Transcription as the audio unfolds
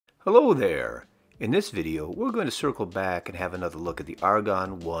Hello there! In this video, we're going to circle back and have another look at the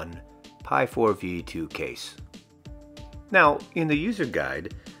Argon One Pi 4 V2 case. Now, in the user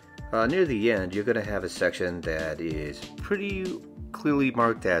guide, near the end, you're going to have a section that is pretty clearly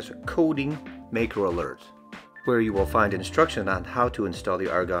marked as Coding Maker Alert, where you will find instruction on how to install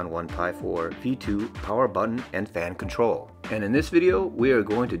the Argon One Pi 4 V2 power button and fan control. And in this video, we are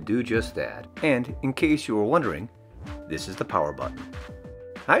going to do just that. And in case you were wondering, this is the power button.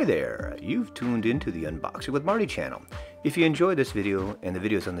 Hi there, you've tuned into the Unboxing with Marty channel. If you enjoy this video and the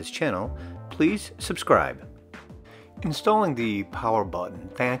videos on this channel, please subscribe. Installing the power button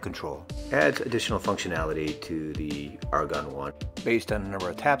fan control adds additional functionality to the Argon One based on the number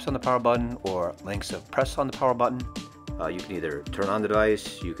of taps on the power button or lengths of press on the power button. You can either turn on the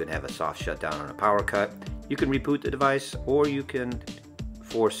device, you can have a soft shutdown on a power cut, you can reboot the device, or you can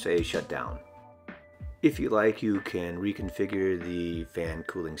force a shutdown. If you like, you can reconfigure the fan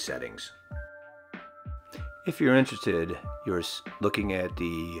cooling settings. If you're interested, you're looking at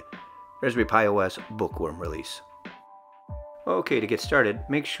the Raspberry Pi OS Bookworm release. Okay, to get started,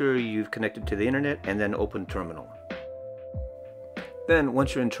 make sure you've connected to the internet and then open Terminal. Then,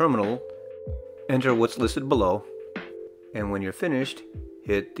 once you're in Terminal, enter what's listed below, and when you're finished,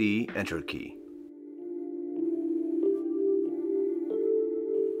 hit the Enter key.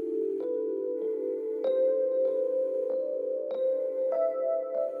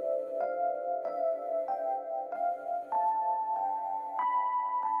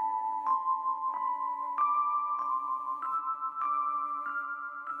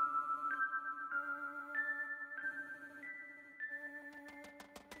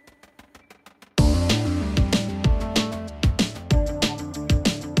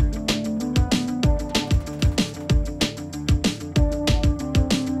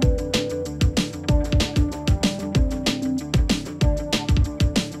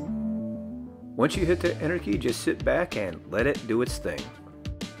 Once you hit the Enter key, just sit back and let it do its thing.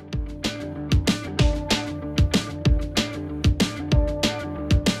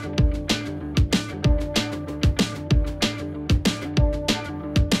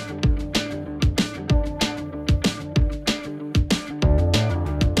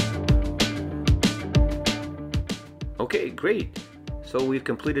 Okay, great. So we've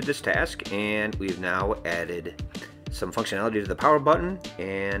completed this task and we've now added some functionality to the power button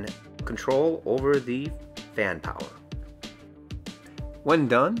and control over the fan power. When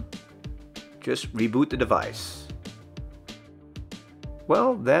done, just reboot the device.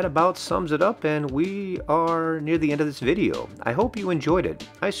 Well, that about sums it up, and we are near the end of this video. I hope you enjoyed it.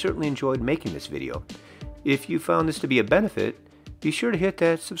 I certainly enjoyed making this video. If you found this to be a benefit, be sure to hit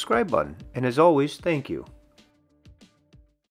that subscribe button. And as always, thank you.